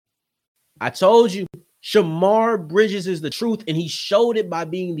I told you, Shemar Bridges is the truth, and he showed it by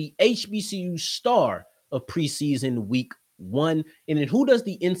being the HBCU star of preseason week 1. And then who does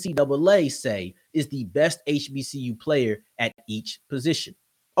the NCAA say is the best HBCU player at each position?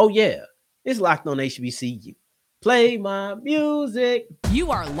 Oh, yeah, it's Locked On HBCU. Play my music. You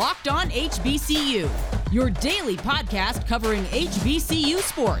are Locked On HBCU, your daily podcast covering HBCU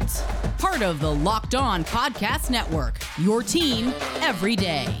sports. Part of the Locked On Podcast Network, your team every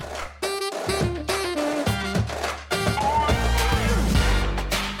day.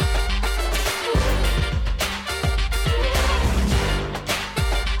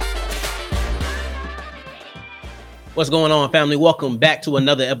 What's going on, family? Welcome back to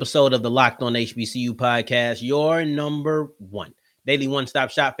another episode of the Locked On HBCU podcast, your number one daily one-stop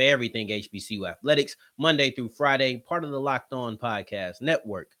shop for everything HBCU athletics, Monday through Friday, part of the Locked On Podcast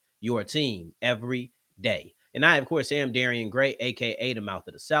Network, your team every day. And I, of course, am Darian Gray, a.k.a. the Mouth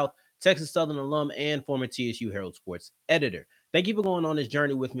of the South, Texas Southern alum and former TSU Herald Sports editor. Thank you for going on this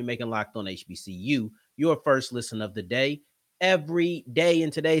journey with me, making Locked On HBCU your first listen of the day. Every day.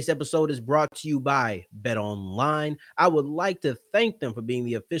 And today's episode is brought to you by BetOnline. I would like to thank them for being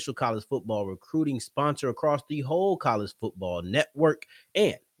the official college football recruiting sponsor across the whole college football network.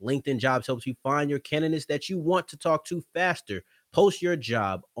 And LinkedIn Jobs helps you find your candidates that you want to talk to faster. Post your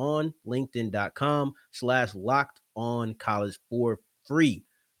job on linkedin.com/lockedoncollege for free.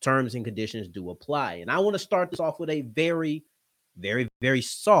 Terms and conditions do apply. And I want to start this off with a very, very, very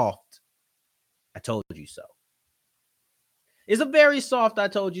soft I told you so. It's a very soft I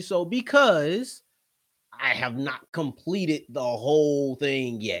told you so because I have not completed the whole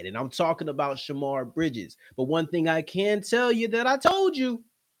thing yet. And I'm talking about Shemar Bridges. But one thing I can tell you that I told you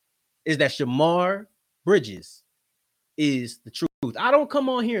is that Shemar Bridges is the truth. I don't come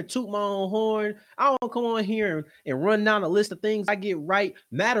on here and toot my own horn. I don't come on here and run down a list of things I get right.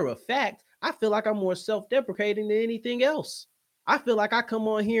 Matter of fact, I feel like I'm more self-deprecating than anything else. I feel like I come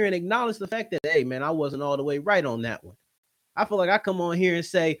on here and acknowledge the fact that, hey, man, I wasn't all the way right on that one. I feel like I come on here and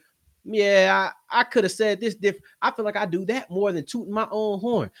say, yeah, I could have said this different. I feel like I do that more than tooting my own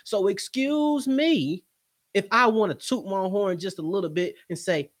horn. So excuse me if I want to toot my horn just a little bit and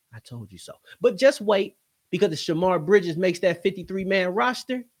say, I told you so. But just wait, because if Shemar Bridges makes that 53-man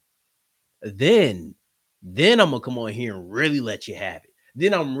roster, then I'm going to come on here and really let you have it.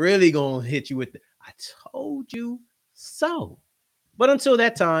 Then I'm really going to hit you with the, I told you so. But until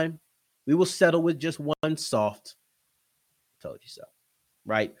that time, we will settle with just one soft told you so,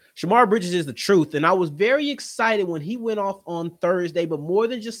 right? Shemar Bridges is the truth, and I was very excited when he went off on Thursday, but more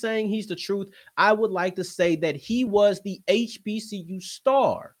than just saying he's the truth, I would like to say that he was the HBCU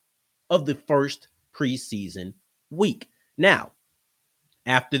star of the first preseason week. Now,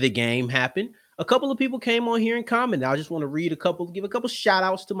 after the game happened, a couple of people came on here and commented. I just want to give a couple shout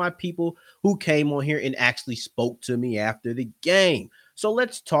outs to my people who came on here and actually spoke to me after the game. So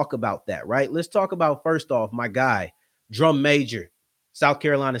let's talk about that, right? Let's talk about, first off, my guy, Drum Major, South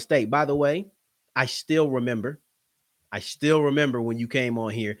Carolina State. By the way, I still remember when you came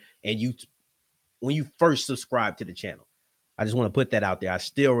on here and when you first subscribed to the channel. I just want to put that out there. I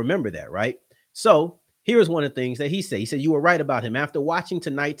still remember that, right? So here's one of the things that he said. He said, you were right about him. After watching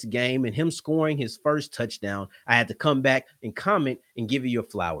tonight's game and him scoring his first touchdown, I had to come back and comment and give you your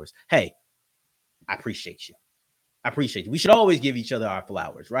flowers. Hey, I appreciate you. We should always give each other our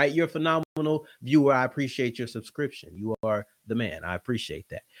flowers, right? You're a phenomenal viewer. I appreciate your subscription. You are the man. I appreciate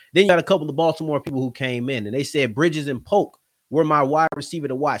that. Then you got a couple of Baltimore people who came in and they said Bridges and Polk were my wide receiver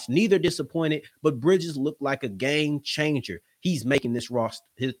to watch. Neither disappointed, but Bridges looked like a game changer. He's making this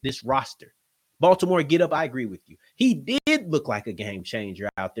roster. Baltimore, get up. I agree with you. He did look like a game changer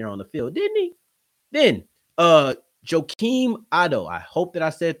out there on the field, didn't he? Then Joakim Addo. I hope that I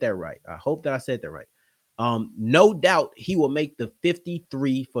said that right. No doubt he will make the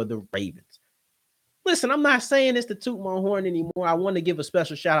 53 for the Ravens. Listen, I'm not saying this to toot my horn anymore. I want to give a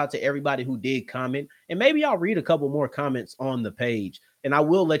special shout out to everybody who did comment, and maybe I'll read a couple more comments on the page, and I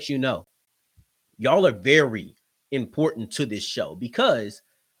will let you know. Y'all are very important to this show because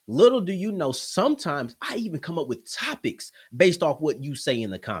little do you know, sometimes I even come up with topics based off what you say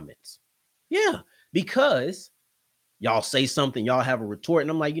in the comments. Yeah, because y'all say something, y'all have a retort, and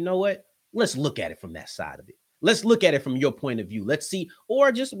I'm like, you know what? Let's look at it from that side of it. Let's look at it from your point of view. Let's see, or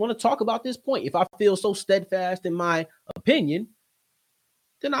I just want to talk about this point. If I feel so steadfast in my opinion,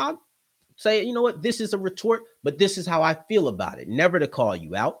 then I'll say, you know what, this is a retort, but this is how I feel about it. Never to call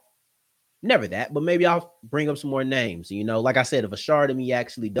you out. Never that, but maybe I'll bring up some more names. You know, like I said, if a shard of me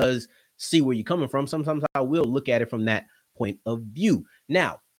actually does see where you're coming from, sometimes I will look at it from that point of view.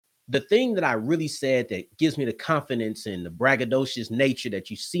 Now, the thing that I really said that gives me the confidence and the braggadocious nature that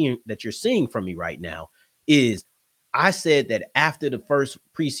you're seeing from me right now is I said that after the first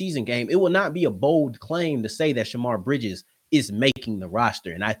preseason game, it will not be a bold claim to say that Shemar Bridges is making the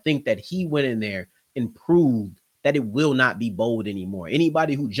roster. And I think that he went in there and proved that it will not be bold anymore.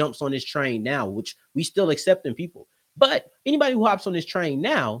 Anybody who jumps on this train now, which we still accepting people, but anybody who hops on this train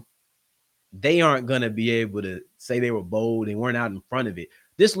now, they aren't going to be able to say they were bold and weren't out in front of it.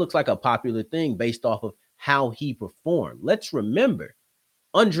 This looks like a popular thing based off of how he performed. Let's remember,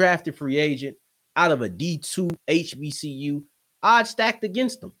 undrafted free agent out of a D2 HBCU, odds stacked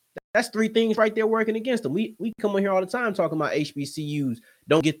against them. That's three things right there working against them. We come on here all the time talking about HBCUs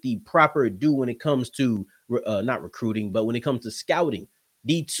don't get the proper due when it comes to not recruiting, but when it comes to scouting.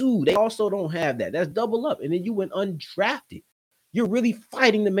 D2, they also don't have that. That's double up. And then you went undrafted. You're really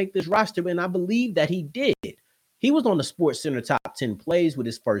fighting to make this roster, and I believe that he did. He was on the Sports Center top 10 plays with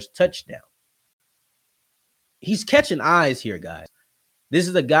his first touchdown. He's catching eyes here, guys. This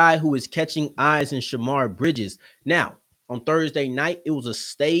is a guy who is catching eyes in Shemar Bridges. Now, on Thursday night, it was a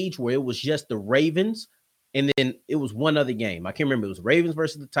stage where it was just the Ravens, and then it was one other game. I can't remember. It was Ravens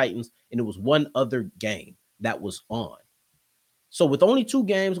versus the Titans, and it was one other game that was on. So with only two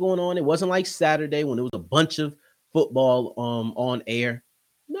games going on, it wasn't like Saturday when it was a bunch of football on air.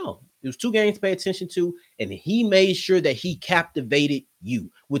 No, it was two games to pay attention to, and he made sure that he captivated you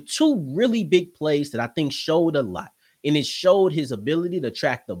with two really big plays that I think showed a lot. And it showed his ability to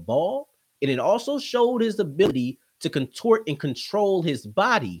track the ball, and it also showed his ability to contort and control his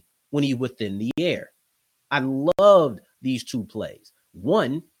body when he was within the air. I loved these two plays.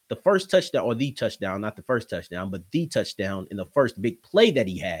 One, the first touchdown, or the touchdown, not the first touchdown, but the touchdown in the first big play that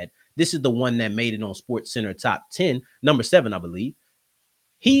he had. This is the one that made it on Sports Center top 10, number 7, I believe.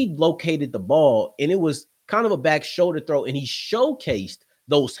 He located the ball, and it was kind of a back shoulder throw, and he showcased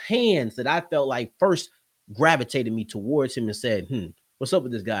those hands that I felt like first gravitated me towards him and said, what's up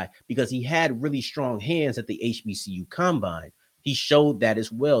with this guy? Because he had really strong hands at the HBCU Combine. He showed that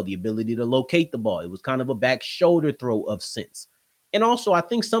as well, the ability to locate the ball. It was kind of a back shoulder throw of sense. And also, I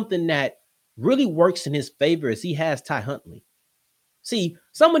think something that really works in his favor is he has Ty Huntley. See,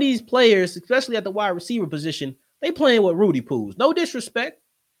 some of these players, especially at the wide receiver position, they playing with Rudy Poos. No disrespect.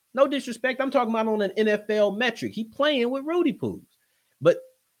 No disrespect. I'm talking about on an NFL metric. He playing with Rudy Poos. But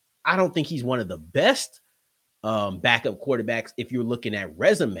I don't think he's one of the best backup quarterbacks if you're looking at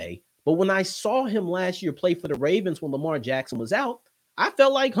resume. But when I saw him last year play for the Ravens when Lamar Jackson was out, I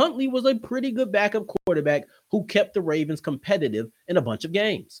felt like Huntley was a pretty good backup quarterback who kept the Ravens competitive in a bunch of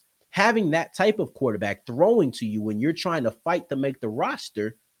games. Having that type of quarterback throwing to you when you're trying to fight to make the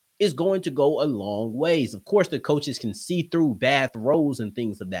roster is going to go a long ways. Of course, the coaches can see through bad throws and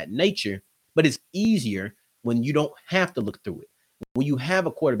things of that nature, but it's easier when you don't have to look through it. When you have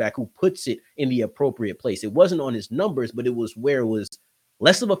a quarterback who puts it in the appropriate place. It wasn't on his numbers, but it was where it was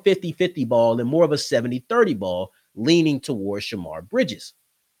less of a 50-50 ball and more of a 70-30 ball leaning towards Shemar Bridges.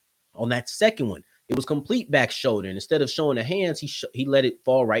 On that second one, it was complete back shoulder. And instead of showing the hands, he let it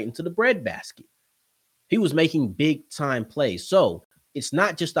fall right into the breadbasket. He was making big time plays. So it's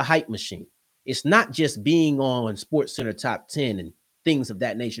not just a hype machine. It's not just being on Sports Center top 10 and things of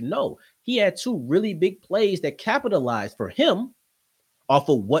that nature. No, he had two really big plays that capitalized for him off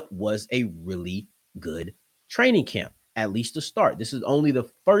of what was a really good training camp, at least to start. This is only the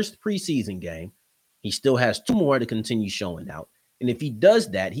first preseason game. He still has two more to continue showing out. And if he does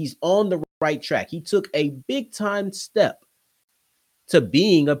that, he's on the right track. He took a big time step to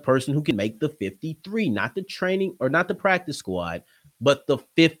being a person who can make the 53, not the training or not the practice squad, but the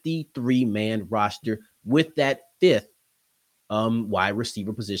 53-man roster with that fifth wide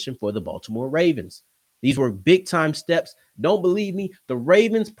receiver position for the Baltimore Ravens. These were big time steps. Don't believe me? The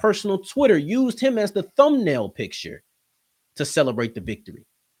Ravens' personal Twitter used him as the thumbnail picture to celebrate the victory.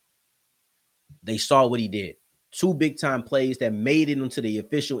 They saw what he did. Two big time plays that made it onto the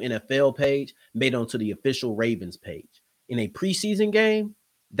official NFL page, made it onto the official Ravens page. In a preseason game,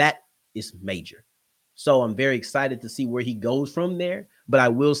 that is major. So I'm very excited to see where he goes from there. But I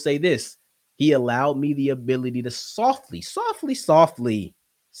will say this. He allowed me the ability to softly say,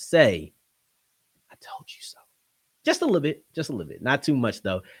 I told you so. Just a little bit. Not too much,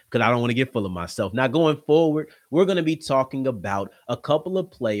 though, because I don't want to get full of myself. Now, going forward, we're going to be talking about a couple of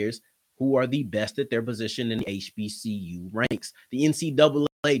players who are the best at their position in the HBCU ranks. The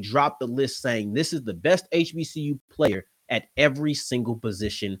NCAA dropped the list saying this is the best HBCU player at every single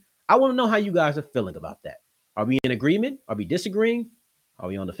position. I want to know how you guys are feeling about that. Are we in agreement? Are we disagreeing? Are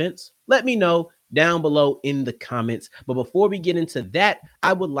we on the fence? Let me know down below in the comments. But before we get into that,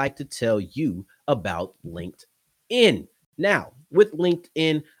 I would like to tell you about LinkedIn. Now, with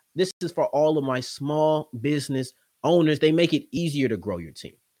LinkedIn, This is for all of my small business owners. They make it easier to grow your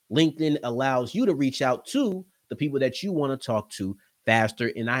team. LinkedIn allows you to reach out to the people that you want to talk to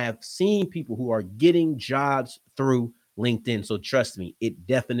faster. And I have seen people who are getting jobs through LinkedIn. So trust me, it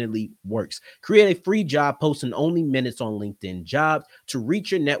definitely works. Create a free job post in only minutes on LinkedIn Jobs to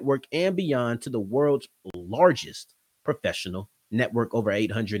reach your network and beyond to the world's largest professional network, over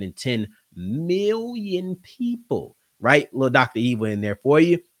 810 million people, right? Little Dr. Eva in there for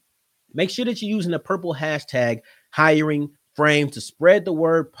you. Make sure that you're using the purple hashtag hiring frame to spread the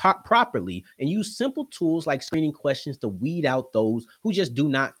word properly, and use simple tools like screening questions to weed out those who just do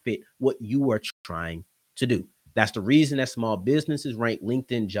not fit what you are trying to do. That's the reason that small businesses rank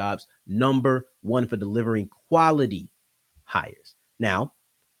LinkedIn Jobs #1 for delivering quality hires. Now,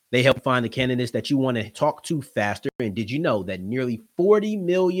 they help find the candidates that you want to talk to faster. And did you know that nearly 40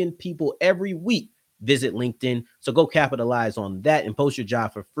 million people every week visit LinkedIn? So go capitalize on that and post your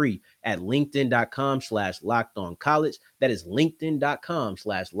job for free at linkedin.com/lockedoncollege. That is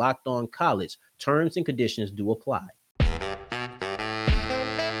linkedin.com/lockedoncollege. Terms and conditions do apply.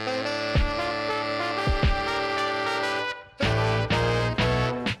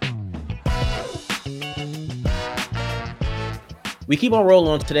 We keep on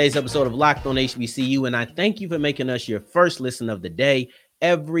rolling on today's episode of Locked on HBCU, and I thank you for making us your first listen of the day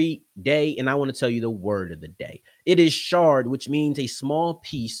every day. And I want to tell you the word of the day. It is shard, which means a small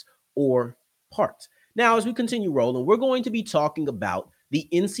piece or part. Now, as we continue rolling, we're going to be talking about the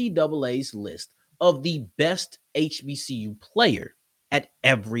NCAA's list of the best HBCU player at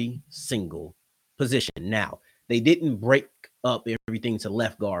every single position. Now, they didn't break up everything to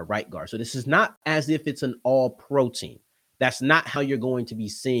left guard, right guard. So this is not as if it's an all-pro team. That's not how you're going to be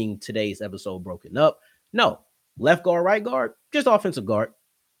seeing today's episode broken up. No, left guard, right guard, just offensive guard.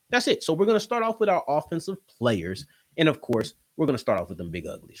 That's it. So we're going to start off with our offensive players. And of course, we're going to start off with them big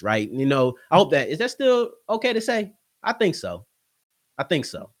uglies, right? You know, I hope is that still okay to say? I think so.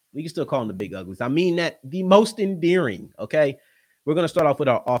 We can still call them the big uglies. I mean that the most endearing, okay? We're going to start off with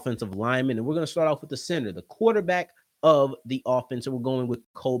our offensive lineman, and we're going to start off with the center, the quarterback of the offense. And we're going with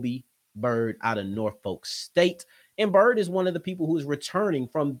Kobe Bird out of Norfolk State. And Bird is one of the people who is returning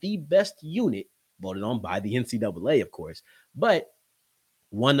from the best unit, voted on by the NCAA, of course, but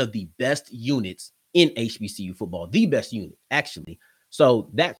one of the best units in HBCU football, the best unit, actually.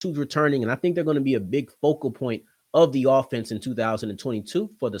 So that's who's returning, and I think they're going to be a big focal point of the offense in 2022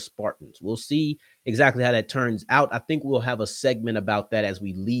 for the Spartans. We'll see exactly how that turns out. I think we'll have a segment about that as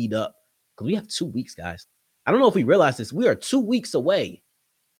we lead up, because we have 2 weeks, guys. I don't know if we realize this. We are 2 weeks away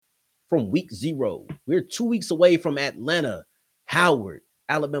from week 0. We're 2 weeks away from Atlanta, Howard,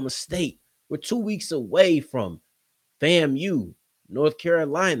 Alabama State. We're 2 weeks away from FAMU, North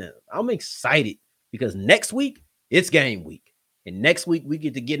Carolina. I'm excited because next week, it's game week. And next week, we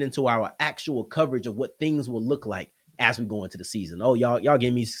get to get into our actual coverage of what things will look like as we go into the season. Oh, y'all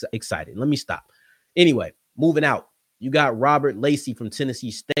get me excited. Let me stop. Anyway, moving out. You got Robert Lacey from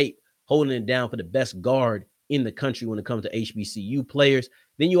Tennessee State holding it down for the best guard in the country when it comes to HBCU players.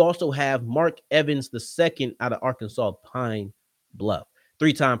 Then you also have Mark Evans II out of Arkansas Pine Bluff,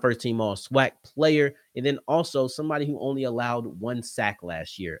 3-time first-team All-SWAC player, and then also somebody who only allowed 1 sack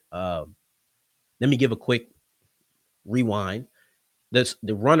last year. Let me give a quick rewind. The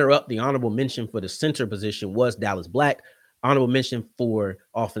runner-up, the honorable mention for the center position was Dallas Black. Honorable mention for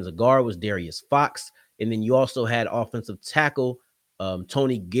offensive guard was Darius Fox. And then you also had offensive tackle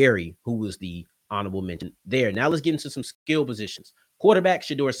Tony Gary, who was the honorable mention there. Now let's get into some skill positions. Quarterback,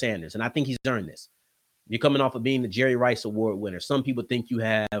 Shedeur Sanders, and I think he's earned this. You're coming off of being the Jerry Rice Award winner. Some people think you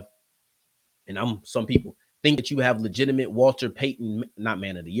have, some people think that you have legitimate Walter Payton, not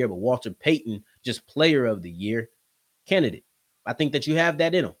man of the year, but Walter Payton, just player of the year candidate. I think that you have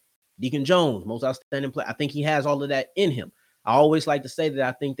that in him. Deacon Jones, most outstanding player. I think he has all of that in him. I always like to say that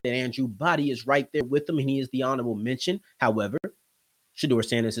I think that Andrew Body is right there with him, and he is the honorable mention. However, Shedeur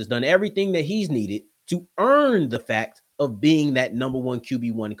Sanders has done everything that he's needed to earn the fact of being that #1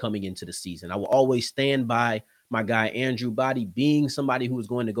 QB1 coming into the season. I will always stand by my guy Andrew Body being somebody who is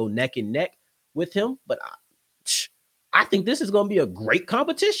going to go neck and neck with him. But I think this is going to be a great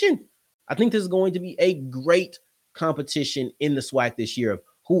competition. I think this is going to be a great competition in the SWAC this year of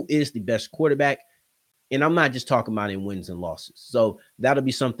who is the best quarterback. And I'm not just talking about in wins and losses. So that'll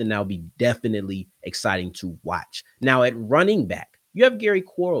be something that'll be definitely exciting to watch. Now at running back, you have Gary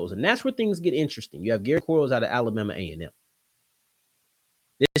Quarles, and that's where things get interesting. You have Gary Quarles out of Alabama A&M.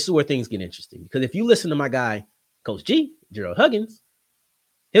 This is where things get interesting, because if you listen to my guy, Coach G, Gerald Huggins,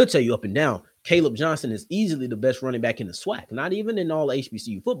 he'll tell you up and down, Caleb Johnson is easily the best running back in the SWAC. Not even in all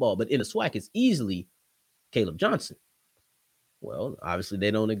HBCU football, but in the SWAC, it's easily Caleb Johnson. Well, obviously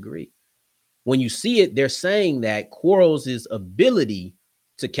they don't agree. When you see it, they're saying that Quarles' ability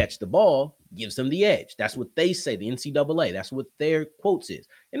to catch the ball gives him the edge. That's what they say, the NCAA. That's what their quotes is.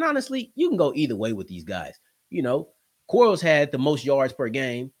 And honestly, you can go either way with these guys. You know, Quarles had the most yards per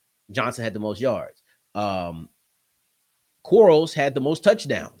game. Johnson had the most yards. Quarles had the most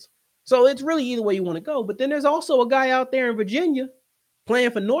touchdowns. So it's really either way you want to go. But then there's also a guy out there in Virginia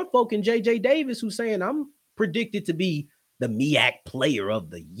playing for Norfolk and J.J. Davis who's saying, I'm predicted to be the MEAC player of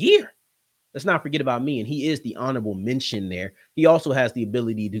the year. Let's not forget about me. And he is the honorable mention there. He also has the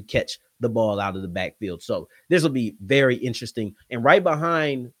ability to catch the ball out of the backfield. So this will be very interesting. And right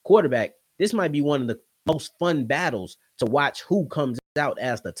behind quarterback, this might be one of the most fun battles to watch who comes out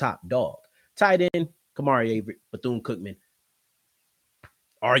as the top dog. Tight end, Kamari Avery, Bethune-Cookman,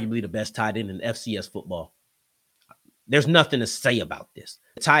 arguably the best tight end in FCS football. There's nothing to say about this.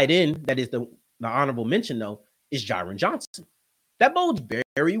 The tight end, that is the honorable mention, though, is Jaron Johnson. That bodes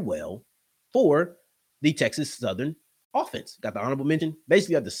very well for the Texas Southern offense. Got the honorable mention.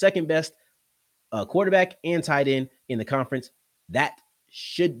 Basically, got the second best quarterback and tight end in the conference. That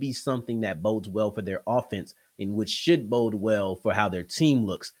should be something that bodes well for their offense, and which should bode well for how their team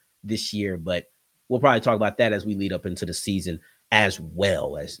looks this year. But we'll probably talk about that as we lead up into the season, as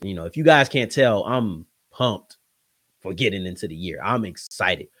well. As you know, if you guys can't tell, I'm pumped for getting into the year. I'm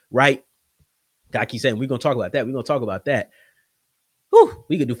excited, right? I keep saying we're gonna talk about that. We're gonna talk about that. Whew,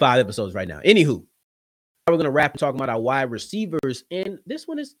 we could do 5 episodes right now. Anywho, we're gonna wrap talking about our wide receivers, and this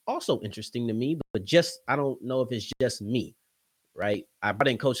one is also interesting to me, but just I don't know if it's just me, right? I brought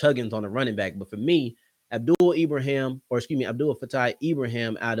in Coach Huggins on the running back, but for me, Abdul Fattah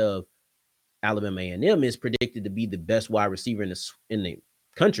Ibrahim out of Alabama A&M is predicted to be the best wide receiver in the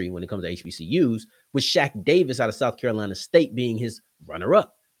country when it comes to HBCUs, with Shaq Davis out of South Carolina State being his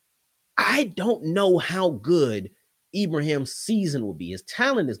runner-up. I don't know how good Ibrahim's season will be. His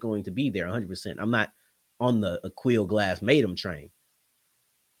talent is going to be there 100%. I'm not on the Aquil Glass made him train.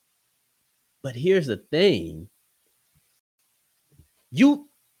 But here's the thing.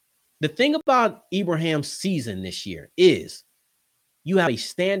 The thing about Ibrahim's season this year is you have a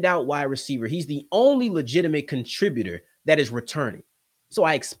standout wide receiver. He's the only legitimate contributor that is returning. So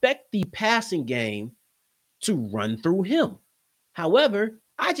I expect the passing game to run through him. However,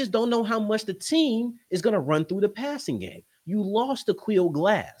 I just don't know how much the team is going to run through the passing game. You lost Aquil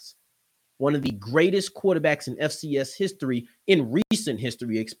Glass, one of the greatest quarterbacks in FCS history, in recent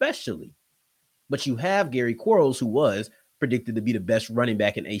history especially. But you have Gary Quarles, who was predicted to be the best running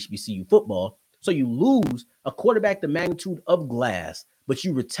back in HBCU football. So you lose a quarterback the magnitude of Glass, but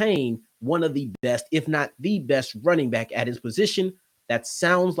you retain one of the best, if not the best, running back at his position. That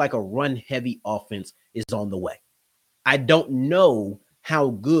sounds like a run-heavy offense is on the way. I don't know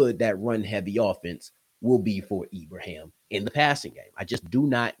how good that run-heavy offense will be for Ibrahim in the passing game. I just do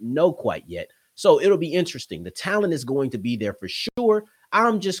not know quite yet. So it'll be interesting. The talent is going to be there for sure.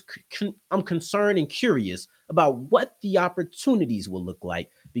 I'm concerned and curious about what the opportunities will look like,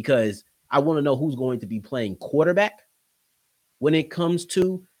 because I want to know who's going to be playing quarterback when it comes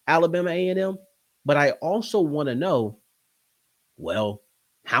to Alabama A&M. But I also want to know, well,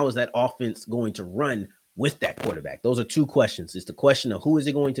 how is that offense going to run with that quarterback? Those are 2 questions. It's the question of who is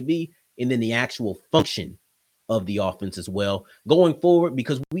it going to be, and then the actual function of the offense as well going forward,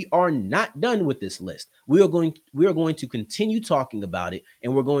 because we are not done with this list. We are going to continue talking about it,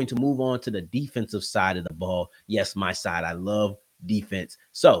 and we're going to move on to the defensive side of the ball. Yes, my side. I love defense.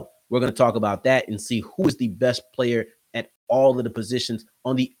 So we're going to talk about that and see who is the best player at all of the positions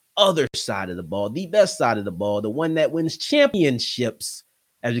on the other side of the ball, the best side of the ball, the one that wins championships,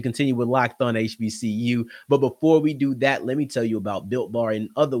 as we continue with Locked On HBCU. But before we do that, let me tell you about Built Bar. In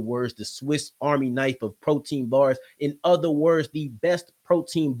other words, the Swiss Army knife of protein bars. In other words, the best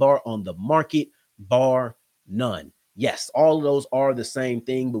protein bar on the market, bar none. Yes, all of those are the same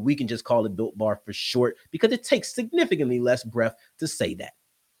thing, but we can just call it Built Bar for short, because it takes significantly less breath to say that.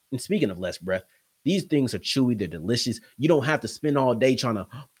 And speaking of less breath, these things are chewy. They're delicious. You don't have to spend all day trying to...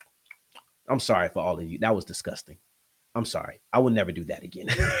 I'm sorry for all of you. That was disgusting. I'm sorry. I will never do that again.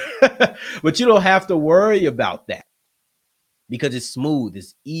 But you don't have to worry about that, because it's smooth.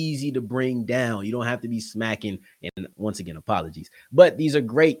 It's easy to bring down. You don't have to be smacking. And once again, apologies. But these are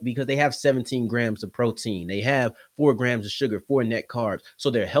great because they have 17 grams of protein. They have 4 grams of sugar, 4 net carbs. So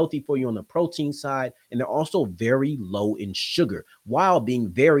they're healthy for you on the protein side. And they're also very low in sugar while being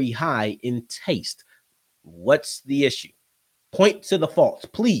very high in taste. What's the issue? Point to the faults,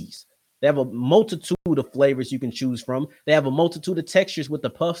 please. They have a multitude of flavors you can choose from. They have a multitude of textures with the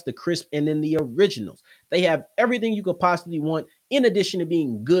puffs, the crisp, and then the originals. They have everything you could possibly want, in addition to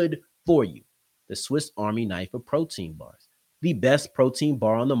being good for you. The Swiss Army knife of protein bars. the best protein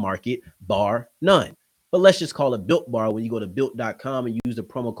bar on the market, bar none. But let's just call it Built Bar when you go to built.com and use the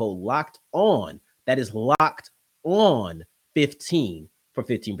promo code locked on. That is locked on 15 for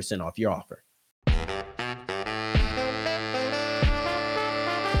 15% off your offer.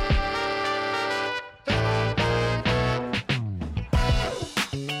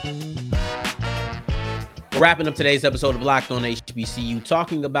 Wrapping up today's episode of Locked On HBCU,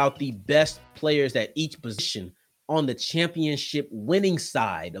 talking about the best players at each position on the championship winning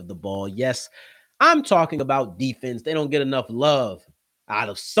side of the ball. Yes, I'm talking about defense. They don't get enough love out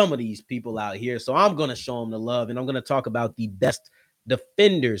of some of these people out here. So I'm going to show them the love, and I'm going to talk about the best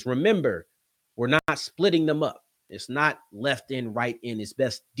defenders. Remember, we're not splitting them up. It's not left end, right end. It's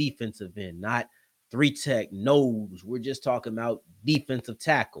best defensive end, not three tech, nose. We're just talking about defensive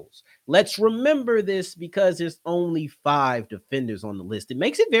tackles. Let's remember this because there's only 5 defenders on the list. It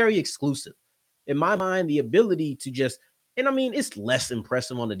makes it very exclusive. In my mind, the ability to just, and I mean, it's less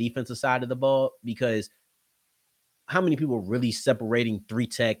impressive on the defensive side of the ball because how many people are really separating three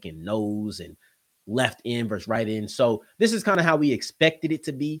tech and nose and left end versus right end? So this is kind of how we expected it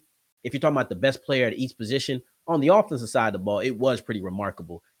to be. If you're talking about the best player at each position, on the offensive side of the ball, it was pretty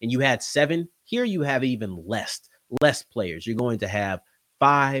remarkable. And you had 7. Here you have even less players. You're going to have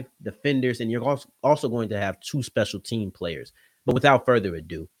 5 defenders, and you're also going to have 2 special team players. But without further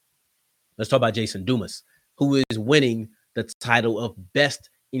ado, let's talk about Jason Dumas, who is winning the title of Best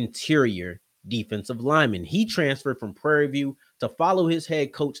Interior Defensive Lineman. He transferred from Prairie View to follow his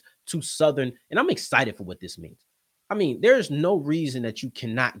head coach to Southern, and I'm excited for what this means. I mean, there's no reason that you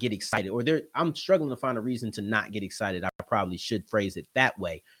cannot get excited, or I'm struggling to find a reason to not get excited. I probably should phrase it that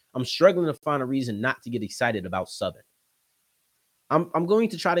way. I'm struggling to find a reason not to get excited about Southern. I'm going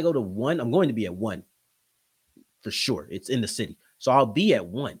to try to go to 1. I'm going to be at 1 for sure. It's in the city. So I'll be at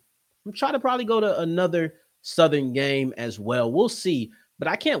 1. I'm trying to probably go to another Southern game as well. We'll see. But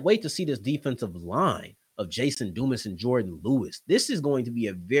I can't wait to see this defensive line of Jason Dumas and Jordan Lewis. This is going to be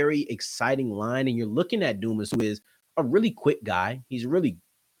a very exciting line. And you're looking at Dumas, who is a really quick guy. He's really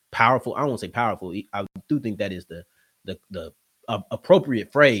powerful. I don't want to say powerful. I do think that is the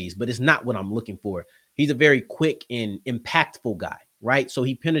appropriate phrase, but it's not what I'm looking for. He's a very quick and impactful guy, right? So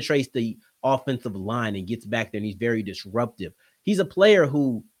he penetrates the offensive line and gets back there, and he's very disruptive. He's a player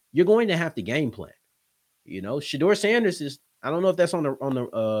who you're going to have to game plan. You know, Shedeur Sanders is, I don't know if that's on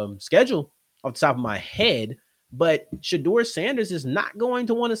the schedule off the top of my head, but Shedeur Sanders is not going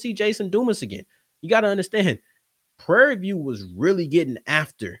to want to see Jason Dumas again. You got to understand, Prairie View was really getting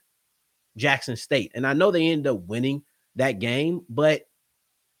after Jackson State. And I know they ended up winning that game, but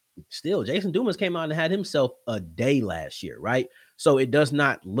still, Jason Dumas came out and had himself a day last year, right? So it does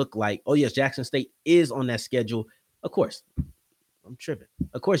not look like, oh, yes, Jackson State is on that schedule. Of course, I'm tripping.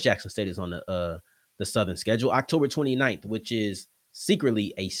 Of course, Jackson State is on the Southern schedule, October 29th, which is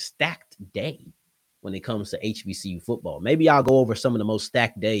secretly a stacked day when it comes to HBCU football. Maybe I'll go over some of the most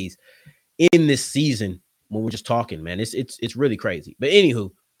stacked days in this season when we're just talking, man. It's really crazy. But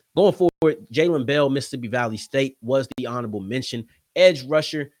anywho, going forward, Jalen Bell, Mississippi Valley State was the honorable mention. Edge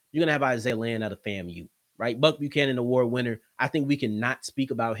rusher, you're going to have Isaiah Land out of FAMU, right? Buck Buchanan Award winner. I think we cannot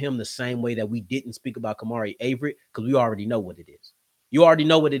speak about him the same way that we didn't speak about Kamari Avery because we already know what it is. You already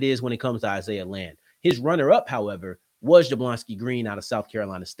know what it is when it comes to Isaiah Land. His runner-up, however, was Jablonski Green out of South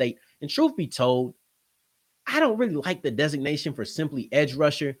Carolina State. And truth be told, I don't really like the designation for simply edge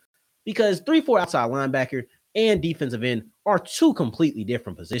rusher because 3-4 outside linebacker and defensive end are 2 completely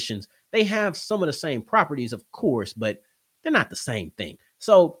different positions. They have some of the same properties, of course, but they're not the same thing.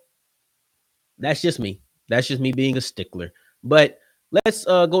 So that's just me. That's just me being a stickler. But let's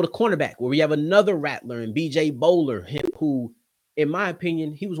go to cornerback, where we have another rattler in BJ Bowler, who, in my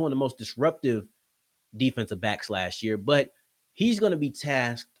opinion, he was one of the most disruptive defensive backs last year, but he's going to be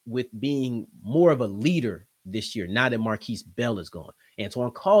tasked with being more of a leader this year now that Marquise Bell is gone.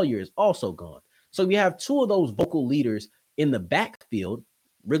 Antoine Collier is also gone. So we have 2 of those vocal leaders in the backfield,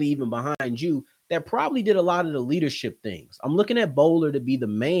 really even behind you, that probably did a lot of the leadership things. I'm looking at Bowler to be the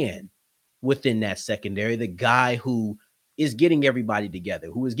man within that secondary, the guy who is getting everybody together,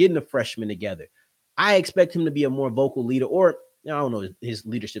 who is getting the freshmen together. I expect him to be a more vocal leader, or I don't know his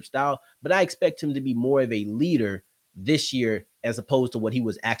leadership style, but I expect him to be more of a leader this year as opposed to what he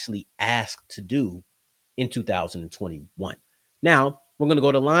was actually asked to do in 2021. Now, we're going to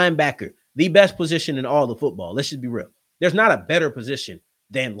go to linebacker, the best position in all of football. Let's just be real. There's not a better position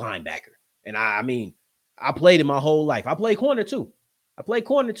than linebacker. And I mean, I played it my whole life. I played corner too. When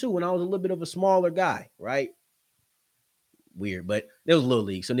I was a little bit of a smaller guy, right? Weird, but there was a little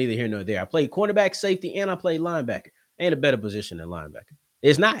league, so neither here nor there. I played cornerback, safety, and I played linebacker. Ain't a better position than linebacker.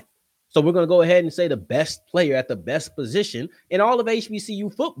 It's not. So we're going to go ahead and say the best player at the best position in all of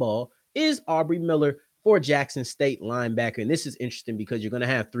HBCU football is Aubrey Miller for Jackson State linebacker. And this is interesting because you're going to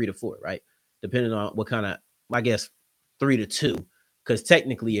have 3 to 4, right? Depending on what kind of, I guess, 3 to 2. Because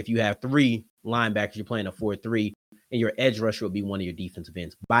technically, if you have 3 linebackers, you're playing a 4-3, and your edge rusher will be one of your defensive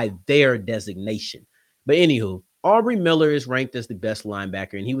ends by their designation. But anywho, Aubrey Miller is ranked as the best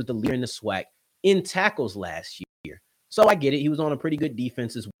linebacker, and he was the leader in the SWAC in tackles last year. So I get it. He was on a pretty good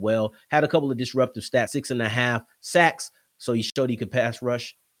defense as well. Had a couple of disruptive stats, 6.5 sacks. So he showed he could pass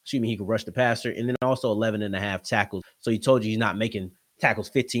rush. Excuse me, he could rush the passer. And then also 11.5 tackles. So he told you he's not making tackles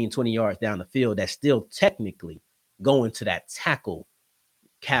 15, 20 yards down the field. That's still technically going to that tackle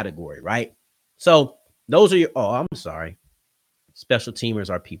category, right? So those are your, I'm sorry. Special teamers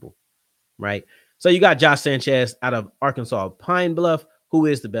are people, right? So you got Josh Sanchez out of Arkansas Pine Bluff, who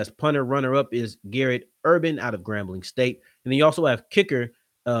is the best punter. Runner-up is Garrett Urban out of Grambling State. And then you also have kicker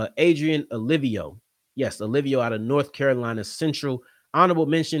Adrian Olivio. Yes, Olivio out of North Carolina Central. Honorable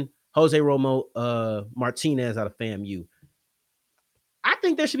mention, Jose Romo Martinez out of FAMU. I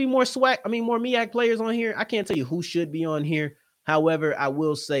think there should be more more MEAC players on here. I can't tell you who should be on here. However, I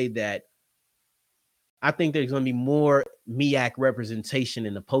will say that I think there's going to be more MEAC representation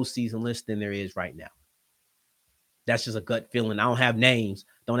in the postseason list than there is right now. That's just a gut feeling. I don't have names.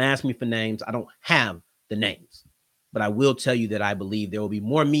 Don't ask me for names. I don't have the names. But I will tell you that I believe there will be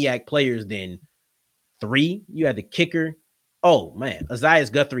more MEAC players than 3. You had the kicker. Oh, man. Isaiah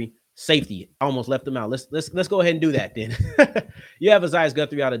Guthrie, safety. I almost left him out. Let's go ahead and do that then. You have Isaiah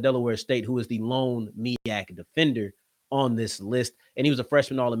Guthrie out of Delaware State, who is the lone MEAC defender on this list. And he was a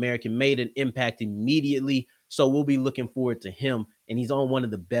freshman All-American, made an impact immediately. So we'll be looking forward to him. And he's on one of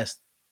the best